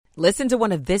Listen to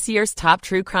one of this year's top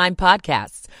true crime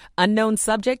podcasts. Unknown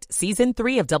Subject, Season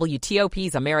 3 of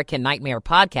WTOP's American Nightmare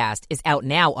podcast is out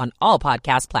now on all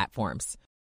podcast platforms.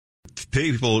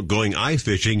 People going ice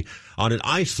fishing on an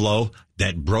ice floe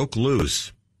that broke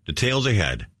loose. Details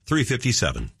ahead,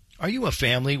 3:57. Are you a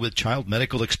family with child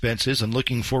medical expenses and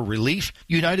looking for relief?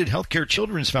 United Healthcare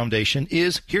Children's Foundation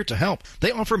is here to help. They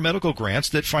offer medical grants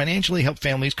that financially help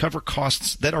families cover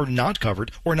costs that are not covered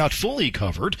or not fully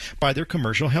covered by their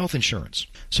commercial health insurance.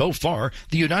 So far,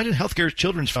 the United Healthcare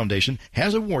Children's Foundation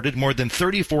has awarded more than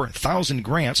 34,000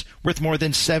 grants worth more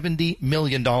than $70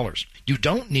 million. You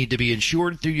don't need to be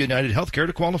insured through United Healthcare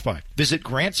to qualify. Visit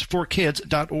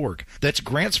grantsforkids.org. That's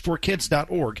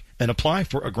grantsforkids.org and apply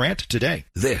for a grant today.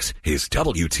 This is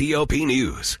WTOP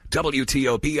News.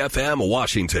 WTOP FM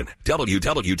Washington.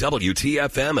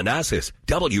 WWWT-FM Manassas.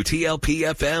 WTLP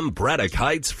FM Braddock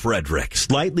Heights, Frederick.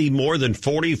 Slightly more than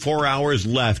 44 hours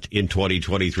left in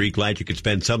 2023. Glad you could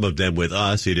spend some of them with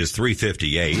us. It is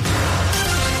 3:58.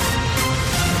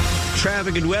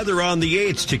 Traffic and weather on the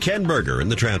 8th to Ken Berger in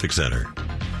the traffic center.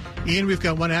 Ian, we've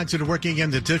got one accident working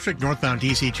in the district, northbound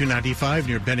DC 295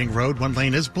 near Benning Road. One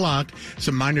lane is blocked.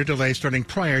 Some minor delays starting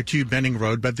prior to Benning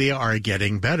Road, but they are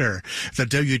getting better. The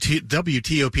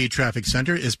WTOP Traffic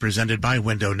Center is presented by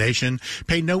Window Nation.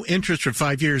 Pay no interest for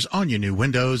 5 years on your new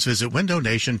windows. Visit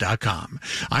windownation.com.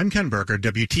 I'm Ken Berger,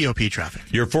 WTOP Traffic.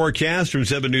 Your forecast from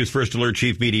 7 News First Alert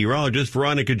Chief Meteorologist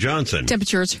Veronica Johnson.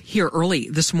 Temperatures here early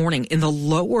this morning in the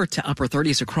lower to upper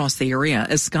 30s across the area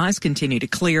as skies continue to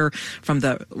clear from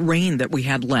the rain that we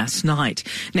had last night.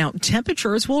 Now,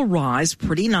 temperatures will rise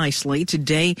pretty nicely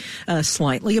today,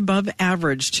 slightly above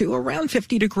average to around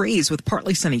 50 degrees with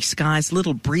partly sunny skies,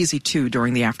 little breezy too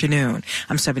during the afternoon.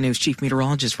 I'm 7 News Chief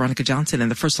Meteorologist Veronica Johnson in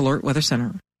the First Alert Weather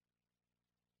Center.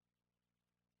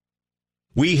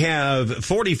 We have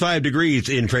 45 degrees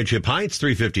in Friendship Heights,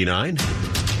 3:59.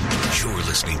 You're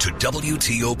listening to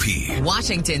WTOP,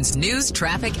 Washington's news,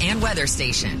 traffic, and weather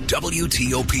station.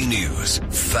 WTOP News.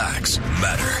 Facts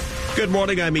matter. Good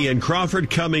morning, I'm Ian Crawford.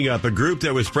 Coming up, a group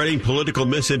that was spreading political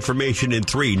misinformation in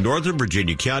 3 Northern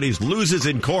Virginia counties loses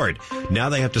in court. Now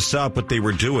they have to stop what they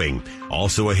were doing.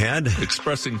 Also ahead,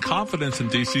 expressing confidence in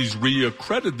D.C.'s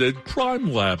re-accredited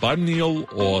crime lab. I'm Neil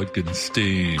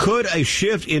Augenstein. Could a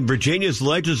shift in Virginia's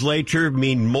legislature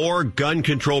mean more gun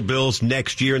control bills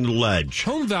next year in the ledge?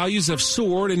 Home values have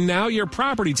soared, and now your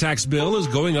property tax bill is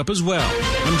going up as well.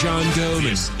 I'm John Doman.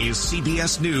 This is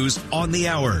CBS News on the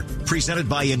Hour, presented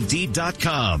by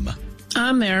Indeed.com.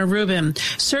 I'm Mara Rubin.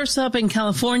 Surf's up in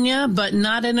California, but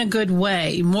not in a good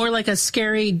way. More like a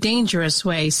scary, dangerous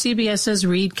way. CBS's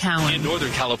Reed Cowan. In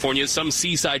Northern California, some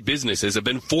seaside businesses have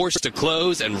been forced to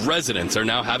close, and residents are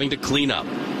now having to clean up.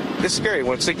 It's scary.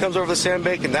 Once it comes over the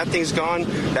sandbank and that thing's gone,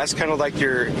 that's kind of like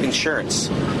your insurance.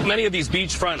 Many of these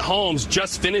beachfront homes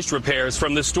just finished repairs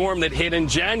from the storm that hit in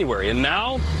January, and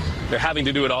now they're having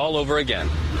to do it all over again.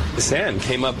 The sand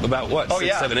came up about,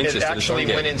 7 inches? It actually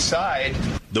went inside.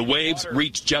 The waves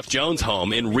reached Jeff Jones'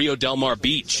 home in Rio Del Mar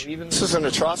Beach. This is an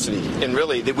atrocity, and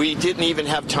really, we didn't even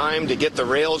have time to get the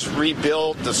rails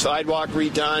rebuilt, the sidewalk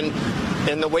redone,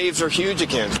 and the waves are huge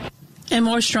again. And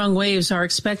more strong waves are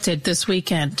expected this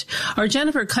weekend. Our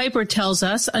Jennifer Kuiper tells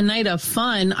us a night of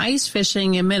fun ice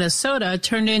fishing in Minnesota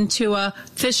turned into a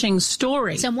fishing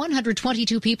story. Some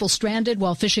 122 people stranded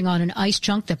while fishing on an ice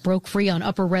chunk that broke free on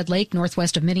Upper Red Lake,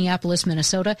 northwest of Minneapolis,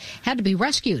 Minnesota, had to be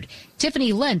rescued.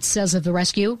 Tiffany Lentz says of the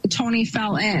rescue, Tony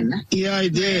fell in. Yeah, I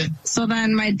did. So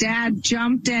then my dad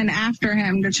jumped in after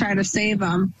him to try to save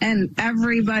him. And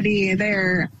everybody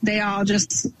there, they all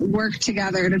just worked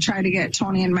together to try to get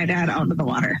Tony and my dad out of the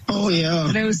water. Oh, yeah.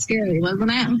 But it was scary,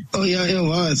 wasn't it? Oh, yeah, it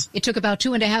was. It took about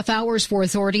 2.5 hours for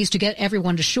authorities to get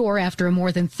everyone to shore after a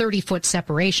more than 30-foot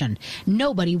separation.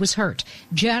 Nobody was hurt.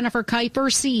 Jennifer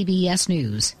Kuiper, CBS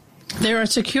News. There are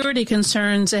security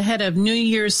concerns ahead of New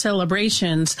Year's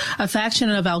celebrations. A faction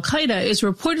of al-Qaeda is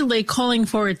reportedly calling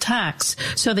for attacks,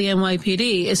 so the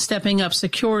NYPD is stepping up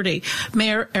security.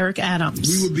 Mayor Eric Adams.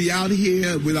 We will be out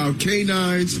here with our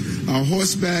canines, our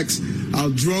horsebacks, our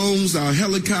drones, our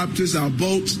helicopters, our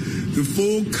boats. The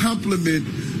full complement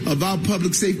of our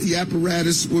public safety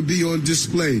apparatus will be on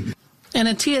display. And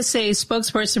a TSA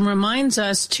spokesperson reminds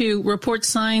us to report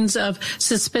signs of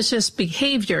suspicious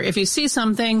behavior. If you see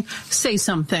something, say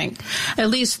something. At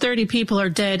least 30 people are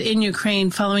dead in Ukraine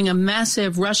following a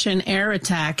massive Russian air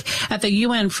attack. At the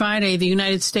UN Friday, the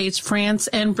United States, France,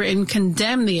 and Britain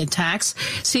condemned the attacks.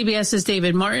 CBS's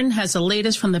David Martin has the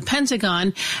latest from the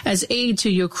Pentagon as aid to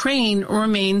Ukraine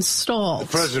remains stalled.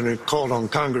 The president called on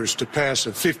Congress to pass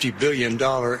a $50 billion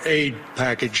aid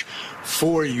package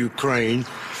for Ukraine.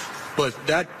 But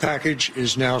that package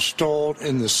is now stalled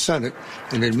in the Senate,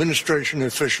 and administration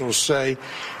officials say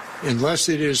unless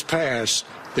it is passed,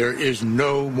 there is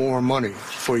no more money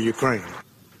for Ukraine.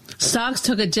 Stocks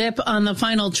took a dip on the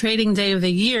final trading day of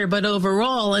the year, but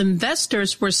overall,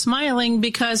 investors were smiling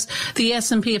because the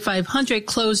S&P 500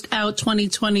 closed out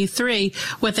 2023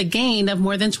 with a gain of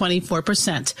more than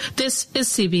 24%. This is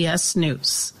CBS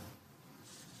News.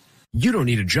 You don't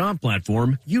need a job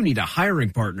platform, you need a hiring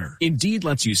partner. Indeed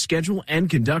lets you schedule and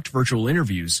conduct virtual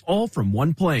interviews all from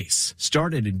one place.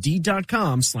 Start at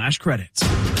Indeed.com/credits.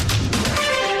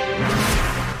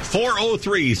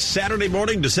 4:03 Saturday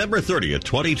morning, December 30th,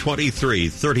 2023.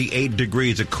 38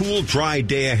 degrees. A cool, dry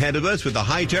day ahead of us with a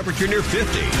high temperature near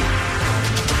 50.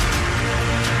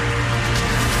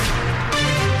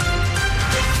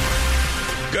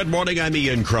 Good morning, I'm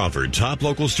Ian Crawford. Top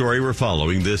local story we're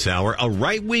following this hour. A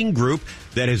right-wing group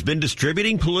that has been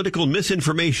distributing political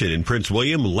misinformation in Prince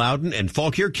William, Loudoun, and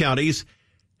Fauquier counties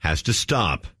has to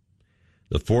stop.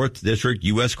 The 4th District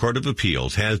U.S. Court of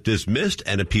Appeals has dismissed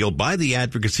an appeal by the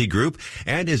advocacy group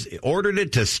and has ordered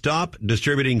it to stop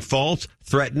distributing false,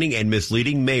 threatening, and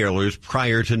misleading mailers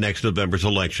prior to next November's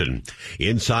election.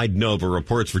 Inside Nova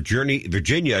reports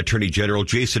Virginia Attorney General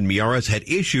Jason Miyares had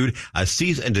issued a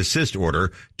cease and desist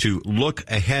order to Look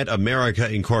Ahead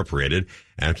America Incorporated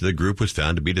after the group was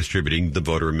found to be distributing the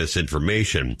voter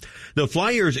misinformation. The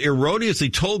flyers erroneously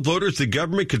told voters the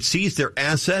government could seize their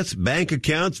assets, bank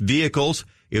accounts, vehicles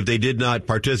if they did not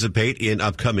participate in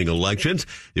upcoming elections.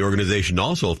 The organization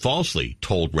also falsely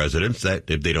told residents that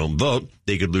if they don't vote,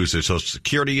 they could lose their Social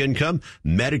Security income,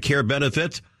 Medicare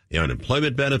benefits,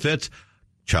 unemployment benefits,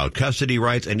 child custody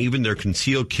rights, and even their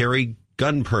concealed carry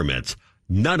gun permits.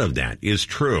 None of that is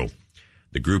true.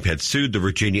 The group had sued the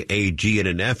Virginia AG in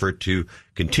an effort to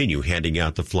continue handing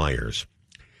out the flyers.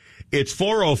 It's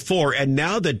 4:04, and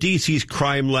now that D.C.'s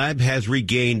crime lab has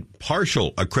regained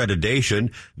partial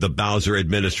accreditation, the Bowser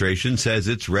administration says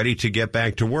it's ready to get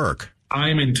back to work.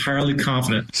 I'm entirely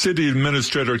confident. City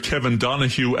Administrator Kevin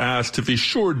Donahue asked if he's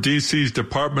sure D.C.'s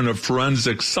Department of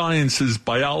Forensic Sciences,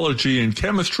 Biology, and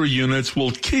Chemistry units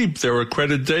will keep their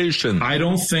accreditation. I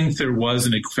don't think there was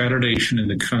an accreditation in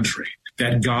the country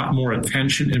that got more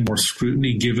attention and more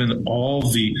scrutiny given all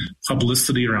the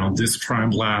publicity around this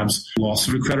crime lab's loss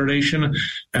of accreditation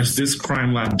as this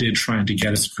crime lab did trying to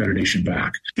get its accreditation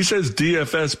back. He says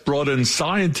DFS brought in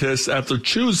scientists at the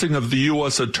choosing of the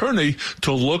U.S. attorney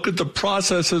to look at the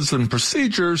processes and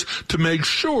procedures to make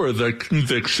sure that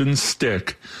convictions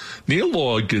stick. Neil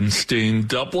Augenstein,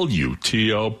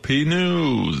 WTOP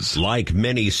News. Like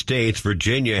many states,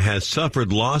 Virginia has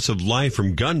suffered loss of life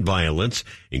from gun violence,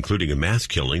 including a mass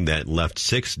killing that left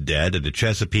 6 dead at a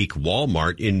Chesapeake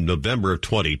Walmart in November of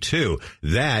 22.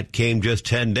 That came just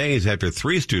 10 days after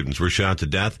 3 students were shot to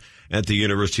death at the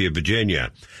University of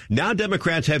Virginia. Now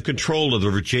Democrats have control of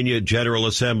the Virginia General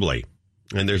Assembly,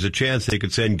 and there's a chance they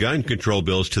could send gun control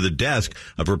bills to the desk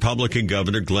of Republican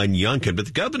Governor Glenn Youngkin. But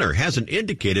the governor hasn't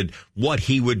indicated what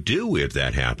he would do if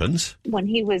that happens. When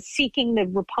he was seeking the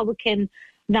Republican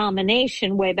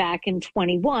nomination way back in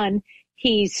 21,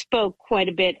 he spoke quite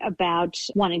a bit about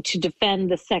wanting to defend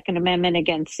the Second Amendment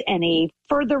against any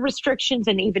further restrictions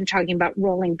and even talking about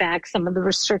rolling back some of the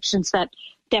restrictions that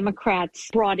Democrats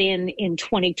brought in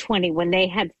 2020 when they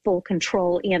had full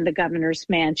control in the governor's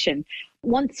mansion.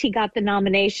 Once he got the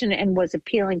nomination and was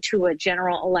appealing to a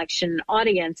general election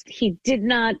audience, he did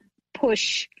not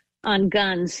push on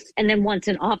guns. And then once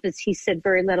in office, he said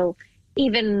very little,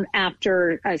 even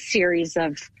after a series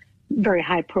of very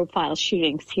high-profile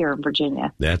shootings here in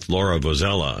Virginia. That's Laura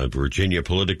Vozella, a Virginia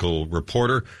political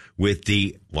reporter with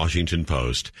the Washington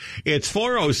Post. It's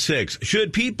 4:06.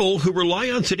 Should people who rely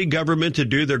on city government to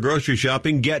do their grocery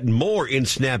shopping get more in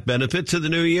SNAP benefits in the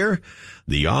new year?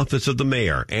 The Office of the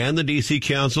Mayor and the D.C.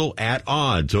 Council at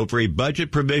odds over a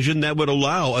budget provision that would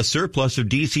allow a surplus of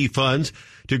D.C. funds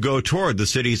to go toward the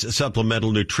city's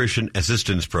Supplemental Nutrition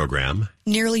Assistance Program.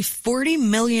 Nearly $40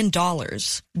 million.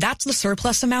 That's the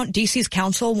surplus amount D.C.'s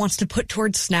council wants to put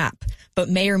towards SNAP. But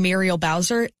Mayor Muriel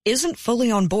Bowser isn't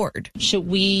fully on board. Should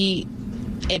we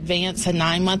advance a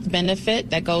 9-month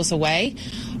benefit that goes away?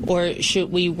 Or should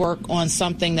we work on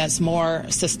something that's more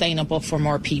sustainable for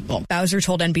more people? Bowser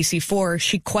told NBC4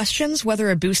 she questions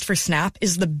whether a boost for SNAP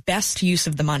is the best use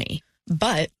of the money.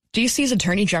 But D.C.'s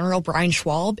Attorney General Brian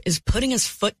Schwalb is putting his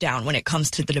foot down when it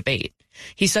comes to the debate.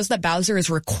 He says that Bowser is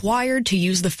required to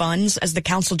use the funds as the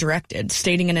council directed,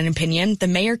 stating in an opinion the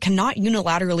mayor cannot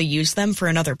unilaterally use them for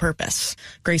another purpose.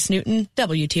 Grace Newton,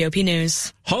 WTOP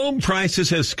News. Home prices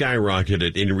have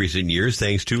skyrocketed in recent years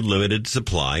thanks to limited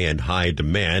supply and high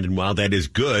demand. And while that is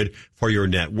good for your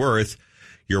net worth,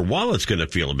 your wallet's going to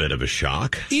feel a bit of a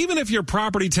shock. Even if your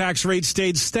property tax rate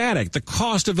stayed static, the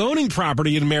cost of owning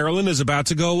property in Maryland is about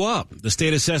to go up. The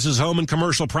state assesses home and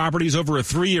commercial properties over a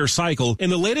 3-year cycle,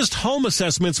 and the latest home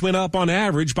assessments went up on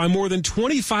average by more than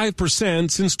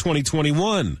 25% since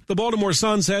 2021. The Baltimore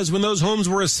Sun says when those homes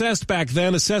were assessed back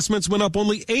then, assessments went up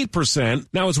only 8%.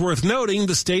 Now it's worth noting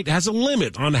the state has a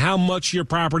limit on how much your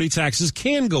property taxes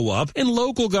can go up, and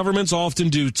local governments often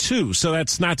do too. So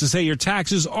that's not to say your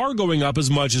taxes are going up as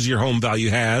much as your home value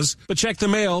has. But check the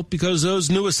mail because those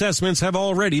new assessments have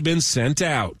already been sent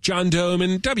out. John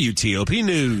Doman, WTOP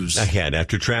News. Ahead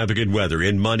after traffic and weather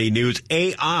in Money News,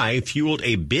 AI fueled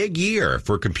a big year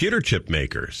for computer chip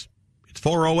makers. It's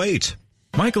 4:08.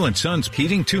 Michael and Son's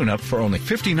heating tune-up for only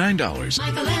 $59.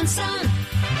 Michael and Son.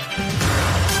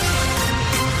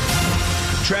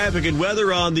 Traffic and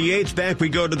weather on the 8th. Back we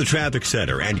go to the traffic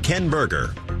center and Ken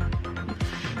Berger.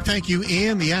 Thank you,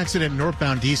 Ian. The accident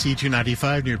northbound DC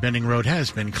 295 near Benning Road has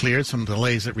been cleared. Some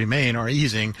delays that remain are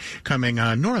easing coming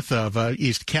north of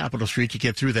East Capitol Street. You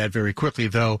get through that very quickly,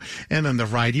 though. And on the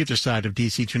right, either side of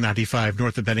DC 295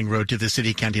 north of Benning Road to the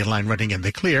city-county line running in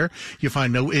the clear. You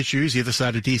find no issues either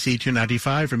side of DC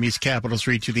 295 from East Capitol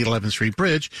Street to the 11th Street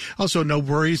Bridge. Also, no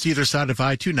worries either side of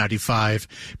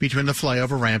I-295 between the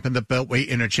flyover ramp and the Beltway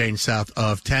interchange south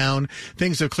of town.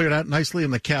 Things have cleared out nicely in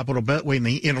the Capitol Beltway in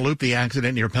the inner loop. The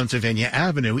accident near Pennsylvania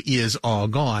Avenue is all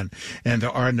gone, and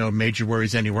there are no major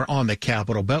worries anywhere on the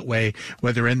Capitol Beltway,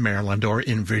 whether in Maryland or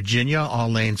in Virginia. All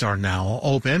lanes are now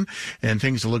open, and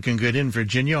things are looking good in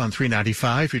Virginia on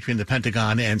 395 between the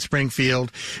Pentagon and Springfield.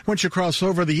 Once you cross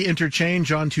over the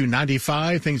interchange onto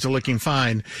 95, things are looking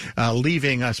fine.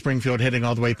 Leaving Springfield, heading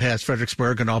all the way past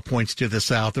Fredericksburg and all points to the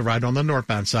south. The ride on the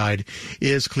northbound side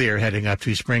is clear heading up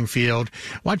to Springfield.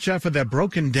 Watch out for that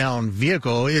broken down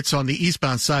vehicle. It's on the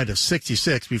eastbound side of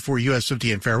 66 before US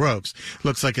 50 and Fair Oaks.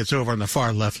 Looks like it's over on the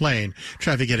far left lane.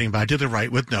 Traffic getting by to the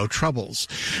right with no troubles.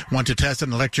 Want to test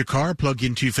an electric car? Plug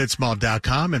into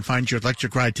fitsmall.com and find your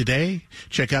electric ride today.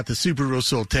 Check out the Subaru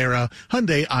Solterra,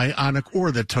 Hyundai Ioniq,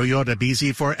 or the Toyota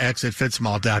BZ4X at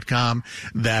fitsmall.com.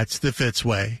 That's the Fitz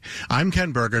way. I'm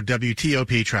Ken Berger,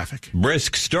 WTOP Traffic.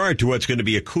 Brisk start to what's going to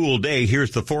be a cool day. Here's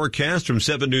the forecast from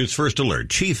 7 News First Alert.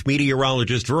 Chief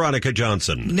Meteorologist Veronica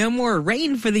Johnson. No more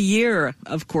rain for the year.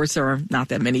 Of course, there are not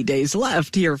that many days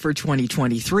left here for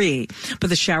 2023. But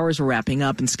the showers are wrapping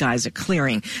up and skies are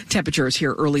clearing. Temperatures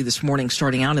here early this morning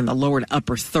starting out in the lower to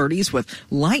upper 30s with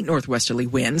light northwesterly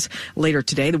winds. Later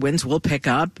today, the winds will pick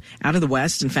up out of the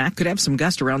west. In fact, could have some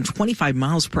gusts around 25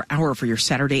 miles per hour for your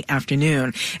Saturday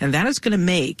afternoon. And that is going to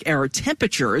make our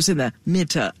temperatures in the mid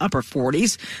to upper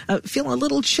 40s feel a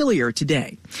little chillier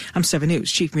today. I'm 7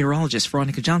 News Chief Meteorologist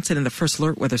Veronica Johnson in the First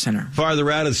Alert Weather Center. Farther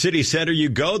out of the city center you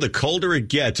go, the colder it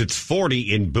gets. It's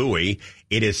 40 in Bowie.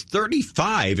 It is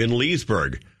 35 in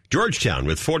Leesburg. Georgetown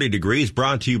with 40 degrees,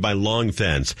 brought to you by Long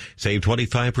Fence. Save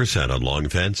 25% on Long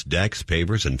Fence, decks,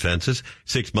 pavers, and fences.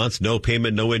 6 months, no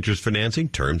payment, no interest financing.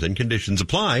 Terms and conditions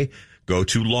apply. Go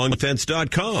to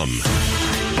longfence.com.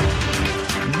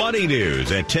 Money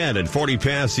News at 10 and 40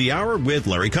 past the hour with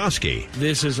Larry Kosky.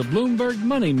 This is a Bloomberg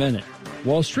Money Minute.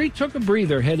 Wall Street took a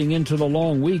breather heading into the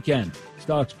long weekend.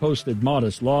 Stocks posted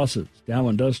modest losses. Dow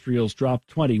Industrials dropped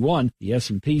 21. The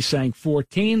S&P sank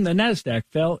 14. The Nasdaq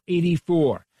fell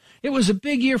 84. It was a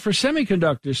big year for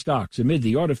semiconductor stocks amid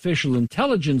the artificial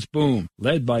intelligence boom,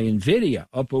 led by NVIDIA,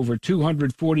 up over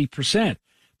 240%.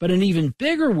 But an even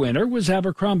bigger winner was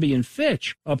Abercrombie &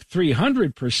 Fitch, up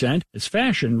 300% as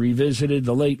fashion revisited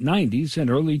the late 90s and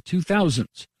early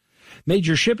 2000s.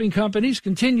 Major shipping companies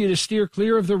continue to steer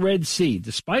clear of the Red Sea,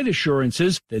 despite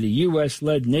assurances that a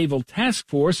U.S.-led naval task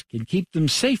force can keep them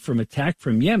safe from attack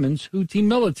from Yemen's Houthi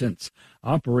militants.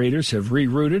 Operators have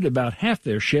rerouted about half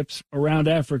their ships around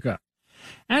Africa.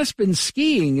 Aspen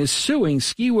Skiing is suing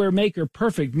skiwear maker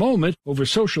Perfect Moment over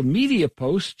social media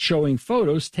posts showing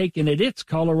photos taken at its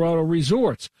Colorado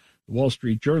resorts. The Wall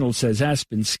Street Journal says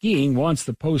Aspen Skiing wants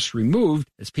the posts removed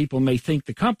as people may think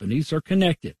the companies are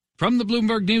connected. From the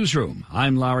Bloomberg Newsroom,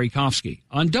 I'm Larry Kofsky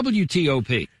on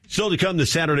WTOP. Still to come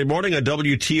this Saturday morning on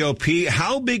WTOP,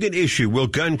 how big an issue will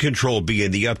gun control be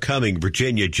in the upcoming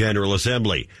Virginia General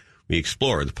Assembly? We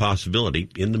explore the possibility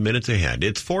in the minutes ahead.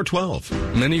 It's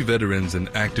 4:12. Many veterans in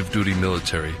active duty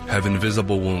military have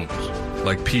invisible wounds,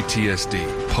 like PTSD,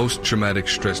 post-traumatic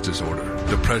stress disorder,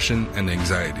 depression, and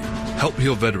anxiety. Help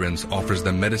Heal Veterans offers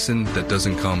them medicine that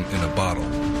doesn't come in a bottle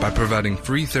by providing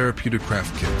free therapeutic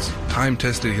craft kits,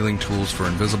 time-tested healing tools for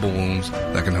invisible wounds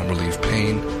that can help relieve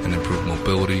pain and improve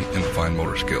mobility and fine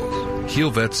motor skills.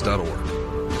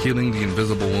 HealVets.org, healing the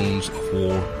invisible wounds of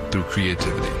war through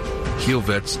creativity.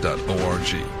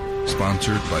 HealVets.org,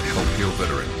 sponsored by Help Heal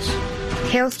Veterans.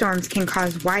 Hailstorms can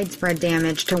cause widespread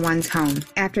damage to one's home.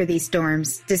 After these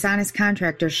storms, dishonest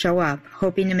contractors show up,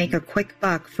 hoping to make a quick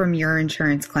buck from your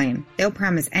insurance claim. They'll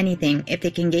promise anything if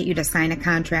they can get you to sign a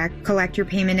contract, collect your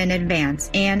payment in advance,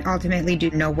 and ultimately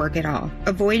do no work at all.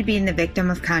 Avoid being the victim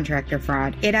of contractor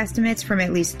fraud. Get estimates from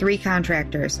at least 3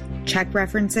 contractors. Check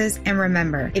references, and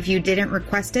remember, if you didn't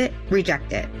request it,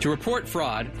 reject it. To report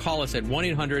fraud, call us at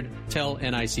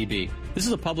 1-800-TEL-NICB. This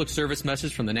is a public service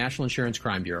message from the National Insurance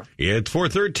Crime Bureau. It's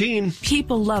 4:13.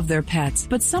 People love their pets,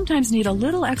 but sometimes need a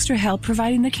little extra help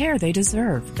providing the care they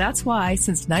deserve. That's why,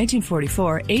 since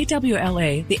 1944,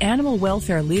 AWLA, the Animal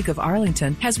Welfare League of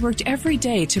Arlington, has worked every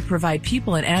day to provide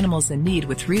people and animals in need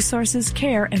with resources,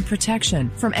 care, and protection.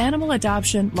 From animal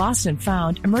adoption, lost and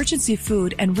found, emergency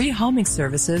food, and rehoming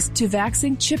services to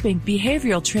vaccine, chipping,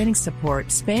 behavioral training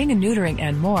support, spaying and neutering,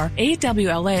 and more,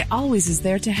 AWLA always is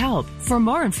there to help. For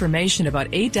more information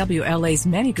about AWLA's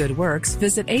many good works,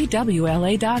 visit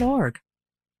awla.org.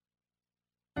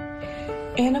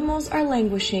 Animals are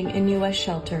languishing in U.S.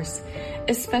 shelters,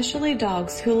 especially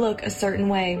dogs who look a certain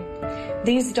way.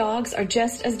 These dogs are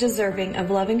just as deserving of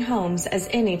loving homes as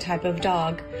any type of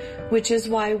dog, which is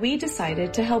why we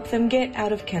decided to help them get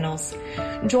out of kennels.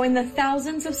 Join the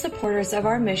thousands of supporters of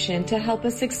our mission to help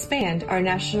us expand our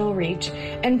national reach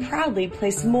and proudly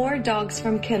place more dogs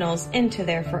from kennels into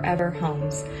their forever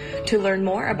homes. To learn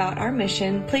more about our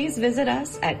mission, please visit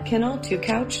us at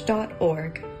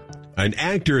kennel2couch.org. An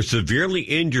actor severely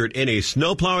injured in a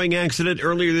snowplowing accident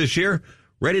earlier this year,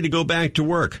 ready to go back to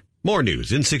work. More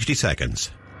news in 60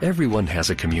 seconds. Everyone has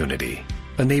a community,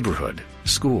 a neighborhood,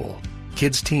 school,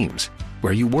 kids' teams,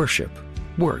 where you worship,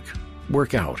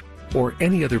 work out, or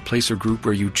any other place or group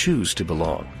where you choose to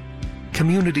belong.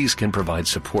 Communities can provide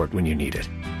support when you need it,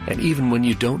 and even when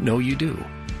you don't know you do.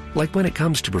 Like when it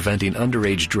comes to preventing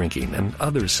underage drinking and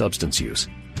other substance use.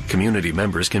 Community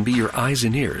members can be your eyes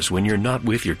and ears when you're not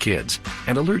with your kids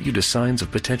and alert you to signs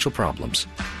of potential problems.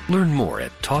 Learn more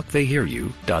at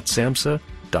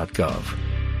talktheyhearyou.samhsa.gov.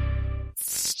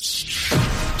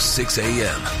 6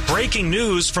 a.m. Breaking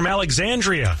news from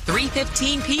Alexandria.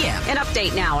 3:15 p.m. An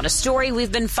update now on a story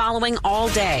we've been following all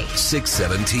day.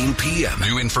 6:17 p.m.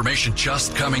 New information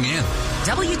just coming in.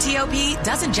 WTOP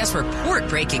doesn't just report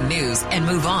breaking news and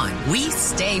move on. We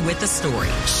stay with the story.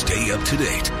 Stay up to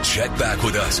date. Check back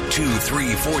with us 2,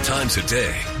 3, 4 times a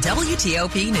day.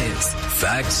 WTOP News.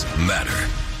 Facts matter.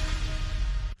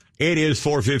 It is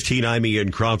 4:15. I'm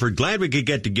Ian Crawford. Glad we could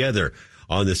get together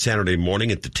on this Saturday morning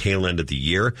at the tail end of the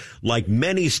year. Like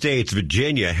many states,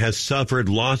 Virginia has suffered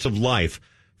loss of life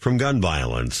from gun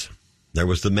violence. There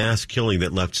was the mass killing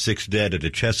that left 6 dead at a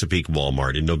Chesapeake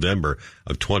Walmart in November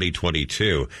of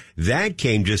 2022. That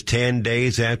came just 10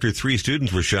 days after 3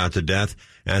 students were shot to death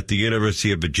at the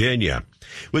University of Virginia.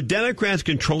 With Democrats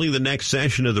controlling the next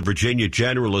session of the Virginia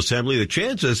General Assembly, the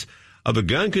chances of a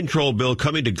gun control bill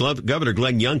coming to Governor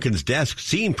Glenn Youngkin's desk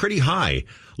seem pretty high.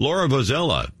 Laura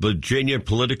Vozella, Virginia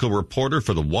political reporter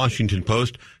for the Washington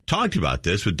Post, talked about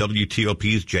this with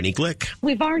WTOP's Jenny Glick.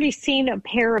 We've already seen a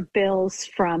pair of bills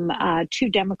from 2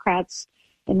 Democrats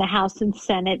in the House and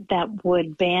Senate that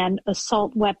would ban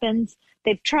assault weapons.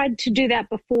 They've tried to do that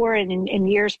before, and in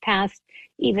years past,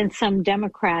 even some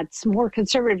Democrats, more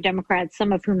conservative Democrats,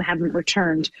 some of whom haven't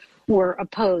returned, were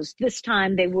opposed. This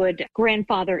time they would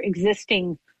grandfather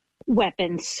existing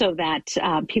weapons so that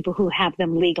people who have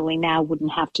them legally now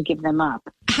wouldn't have to give them up.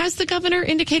 Has the governor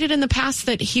indicated in the past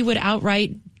that he would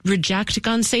outright reject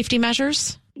gun safety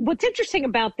measures? What's interesting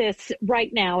about this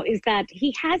right now is that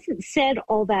he hasn't said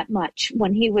all that much.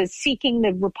 When he was seeking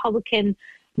the Republican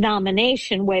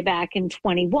nomination way back in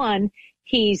 21,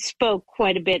 he spoke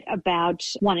quite a bit about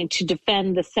wanting to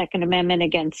defend the Second Amendment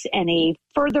against any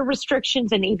further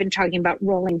restrictions, and even talking about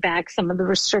rolling back some of the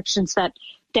restrictions that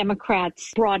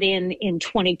Democrats brought in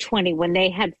 2020 when they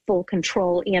had full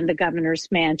control in the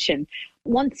governor's mansion.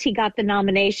 Once he got the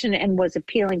nomination and was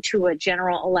appealing to a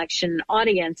general election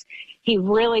audience, he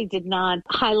really did not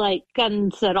highlight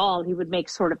guns at all. He would make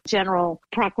sort of general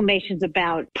proclamations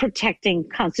about protecting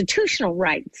constitutional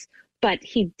rights, but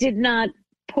he did not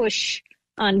push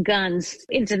on guns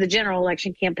into the general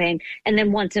election campaign. And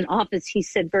then once in office, he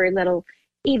said very little,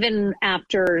 even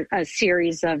after a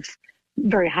series of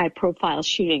very high-profile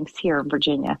shootings here in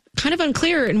Virginia. Kind of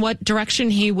unclear in what direction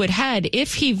he would head.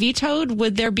 If he vetoed,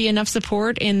 would there be enough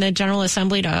support in the General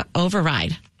Assembly to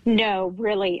override? No,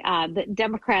 really. The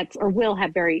Democrats will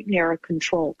have very narrow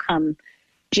control come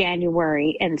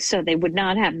January, and so they would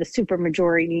not have the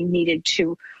supermajority needed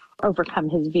to overcome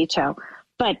his veto.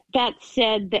 But that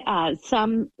said,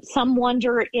 some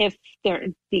wonder if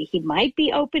he might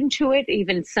be open to it,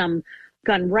 even some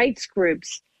gun rights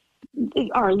groups.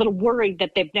 are a little worried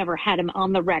that they've never had him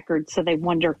on the record, so they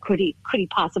wonder, could he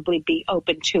possibly be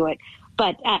open to it?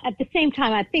 But at the same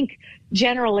time, I think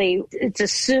generally it's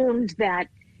assumed that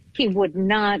he would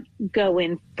not go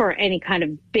in for any kind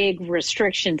of big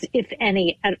restrictions, if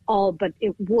any at all, but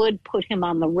it would put him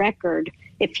on the record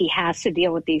if he has to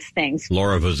deal with these things.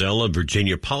 Laura Vazella,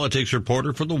 Virginia politics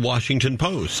reporter for the Washington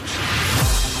Post.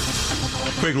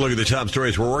 Quick look at the top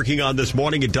stories we're working on this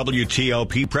morning at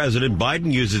WTOP. President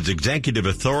Biden uses executive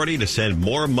authority to send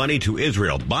more money to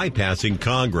Israel, bypassing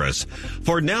Congress.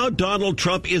 For now, Donald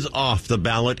Trump is off the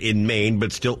ballot in Maine,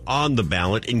 but still on the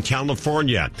ballot in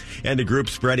California. And a group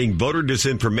spreading voter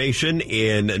disinformation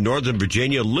in Northern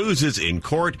Virginia loses in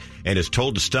court and is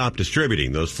told to stop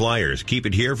distributing those flyers. Keep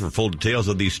it here for full details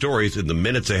of these stories in the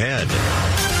minutes ahead.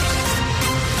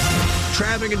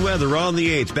 Traffic and weather on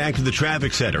the 8th. Back to the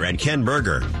traffic center and Ken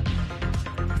Berger.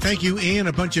 Thank you, Ian.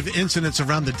 A bunch of incidents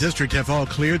around the district have all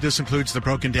cleared. This includes the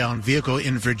broken down vehicle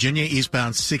in Virginia,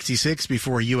 eastbound 66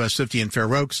 before US 50 in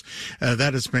Fair Oaks.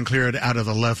 That has been cleared out of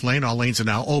the left lane. All lanes are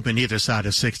now open either side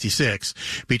of 66.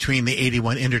 Between the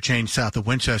 81 interchange south of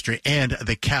Winchester and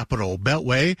the Capitol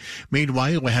Beltway. Meanwhile,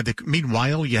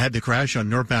 you had the crash on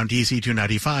northbound DC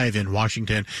 295 in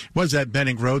Washington. Was at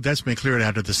Benning Road. That's been cleared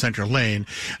out of the center lane.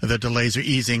 The delays are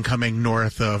easing coming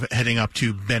north of heading up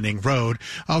to Benning Road.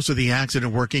 Also, the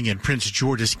accident working in Prince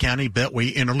George's County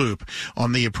Beltway Inner Loop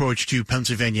on the approach to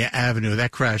Pennsylvania Avenue.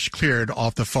 That crash cleared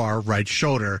off the far right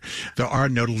shoulder. There are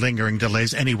no lingering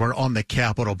delays anywhere on the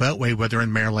Capitol Beltway, whether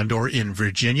in Maryland or in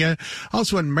Virginia.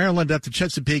 Also in Maryland at the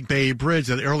Chesapeake Bay Bridge,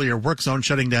 the earlier work zone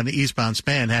shutting down the eastbound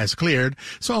span has cleared.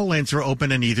 So all lanes are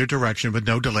open in either direction with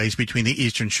no delays between the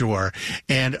eastern shore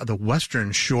and the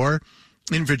western shore.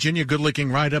 In Virginia, good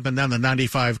looking right up and down the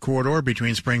 95 corridor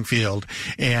between Springfield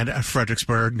and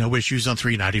Fredericksburg. No issues on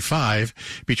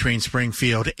 395 between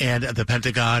Springfield and the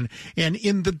Pentagon. And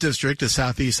in the district, the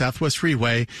Southeast Southwest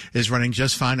Freeway is running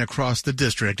just fine across the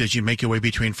district as you make your way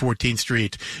between 14th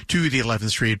Street to the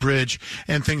 11th Street Bridge.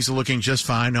 And things are looking just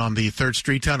fine on the 3rd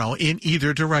Street Tunnel in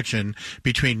either direction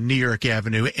between New York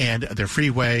Avenue and the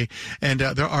freeway. And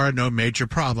there are no major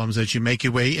problems as you make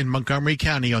your way in Montgomery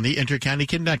County on the Intercounty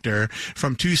Connector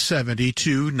from 270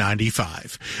 to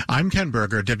 95. I'm Ken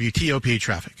Berger, WTOP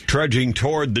Traffic. Trudging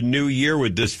toward the new year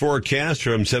with this forecast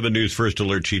from 7 News First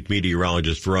Alert Chief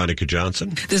Meteorologist Veronica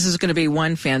Johnson. This is going to be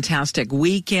one fantastic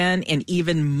weekend and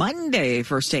even Monday,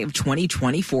 first day of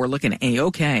 2024, looking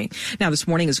A-OK. Now, this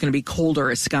morning is going to be colder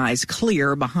as skies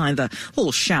clear behind the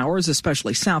little showers,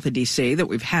 especially south of D.C., that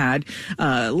we've had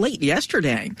late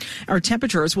yesterday. Our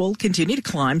temperatures will continue to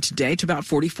climb today to about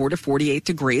 44 to 48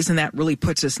 degrees, and that really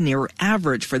puts us near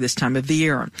average for this time of the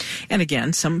year. And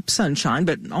again, some sunshine,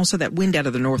 but also that wind out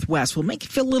of the northwest will make it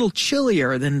feel a little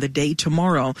chillier than the day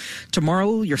tomorrow.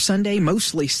 Tomorrow, your Sunday,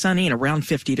 mostly sunny and around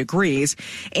 50 degrees.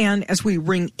 And as we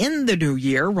ring in the new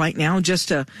year, right now,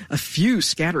 just a few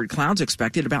scattered clouds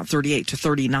expected, about 38 to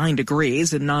 39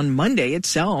 degrees. And on Monday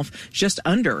itself, just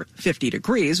under 50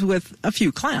 degrees with a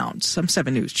few clouds. I'm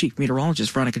 7 News Chief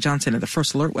Meteorologist Veronica Johnson at the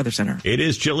First Alert Weather Center. It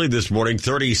is chilly this morning,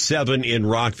 37 in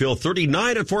Rockville,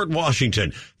 39 at Fort Washington,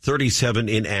 37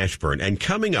 in Ashburn. And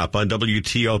coming up on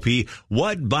WTOP,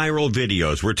 what viral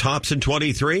videos were tops in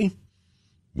 23?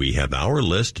 We have our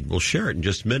list, and we'll share it in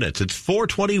just minutes. It's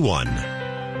 4:21.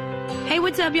 Hey,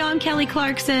 what's up, y'all? I'm Kelly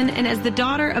Clarkson, and as the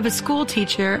daughter of a school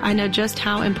teacher, I know just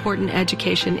how important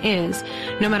education is.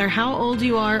 No matter how old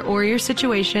you are or your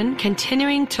situation,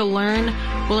 continuing to learn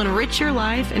will enrich your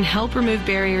life and help remove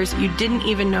barriers you didn't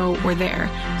even know were there.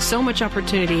 So much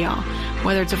opportunity, y'all.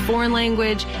 Whether it's a foreign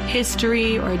language,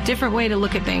 history, or a different way to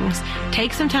look at things,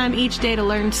 take some time each day to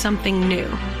learn something new.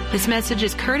 This message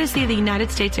is courtesy of the United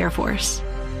States Air Force.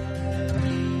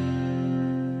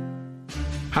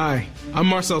 Hi, I'm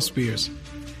Marcel Spears.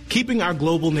 Keeping our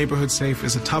global neighborhood safe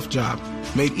is a tough job,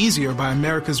 made easier by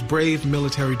America's brave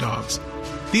military dogs.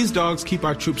 These dogs keep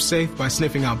our troops safe by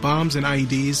sniffing out bombs and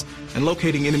IEDs and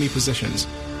locating enemy positions.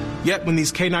 Yet when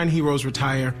these K9 heroes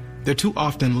retire, they're too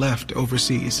often left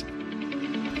overseas.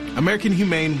 American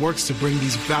Humane works to bring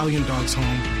these valiant dogs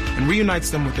home and reunites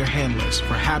them with their handlers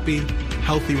for happy,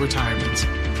 healthy retirements.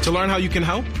 To learn how you can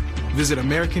help, visit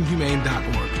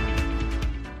AmericanHumane.org.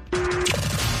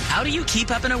 How do you keep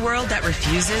up in a world that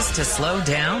refuses to slow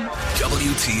down?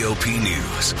 WTOP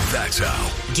News. That's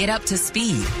how. Get up to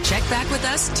speed. Check back with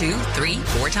us 2, 3,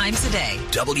 4 times a day.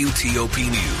 WTOP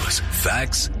News.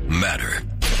 Facts matter.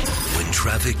 When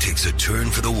traffic takes a turn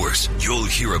for the worse, you'll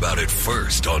hear about it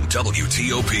first on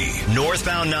WTOP.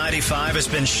 Northbound 95 has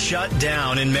been shut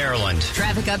down in Maryland.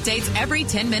 Traffic updates every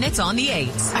 10 minutes on the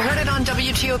 8s. I heard it on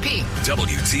WTOP.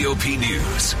 WTOP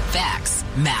News. Facts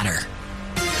matter.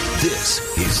 This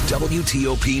is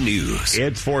WTOP News.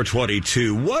 It's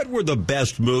 422. What were the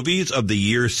best movies of the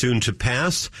year soon to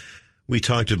pass? We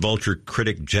talked to Vulture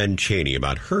critic Jen Chaney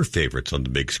about her favorites on the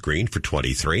big screen for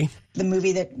 23. The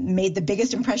movie that made the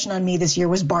biggest impression on me this year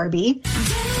was Barbie.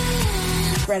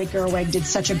 Greta Gerwig did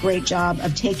such a great job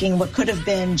of taking what could have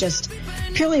been just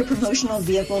purely a promotional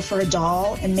vehicle for a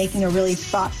doll and making a really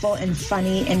thoughtful and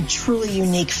funny and truly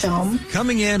unique film.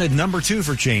 Coming in at number 2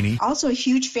 for Chaney. Also a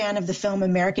huge fan of the film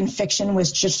American Fiction,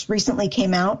 which just recently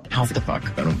came out. How the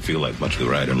fuck? I don't feel like much of the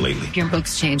writer lately. Your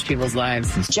books change people's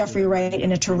lives. Jeffrey Wright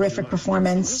in a terrific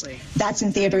performance. That's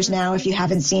in theaters now if you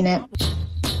haven't seen it.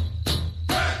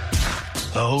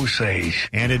 Osage.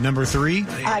 And at number 3?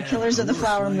 Killers of the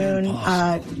Flower Moon,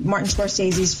 Martin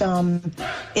Scorsese's film.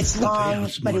 It's long,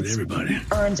 but it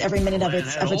earns every minute of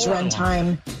its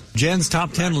runtime. Jen's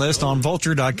top 10 list on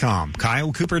Vulture.com.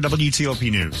 Kyle Cooper,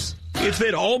 WTOP News. It's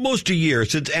been almost a year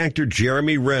since actor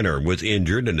Jeremy Renner was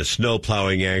injured in a snow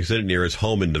plowing accident near his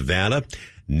home in Nevada.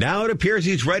 Now it appears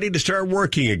he's ready to start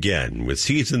working again with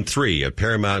season 3 of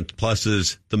Paramount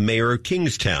Plus's The Mayor of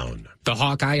Kingstown. The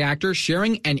Hawkeye actor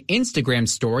sharing an Instagram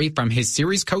story from his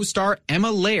series co-star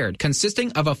Emma Laird,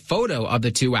 consisting of a photo of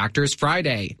the two actors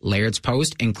Friday. Laird's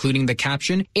post, including the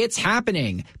caption, "It's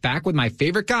happening. Back with my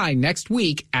favorite guy next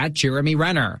week at Jeremy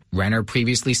Renner." Renner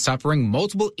previously suffering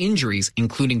multiple injuries,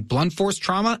 including blunt force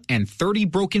trauma and 30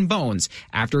 broken bones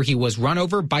after he was run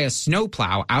over by a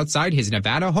snowplow outside his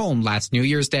Nevada home last New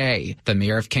Year's Day. The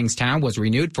Mayor of Kingstown was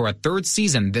renewed for a 3rd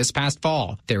season this past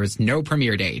fall. There is no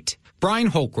premiere date.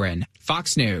 Brian Holgren,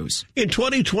 Fox News. In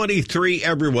 2023,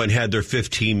 everyone had their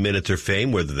 15 minutes of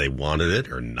fame, whether they wanted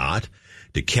it or not.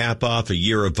 To cap off a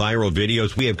year of viral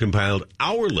videos, we have compiled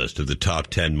our list of the top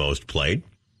 10 most played.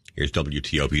 Here's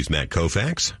WTOP's Matt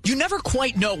Koufax. You never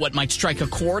quite know what might strike a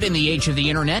chord in the age of the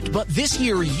internet, but this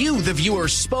year you, the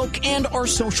viewers, spoke and our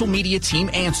social media team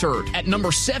answered. At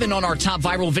number 7 on our top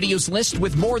viral videos list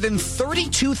with more than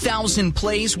 32,000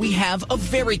 plays, we have a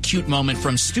very cute moment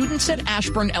from students at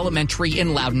Ashburn Elementary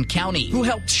in Loudoun County who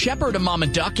helped shepherd a mama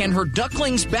duck and her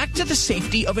ducklings back to the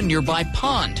safety of a nearby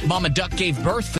pond. Mama duck gave birth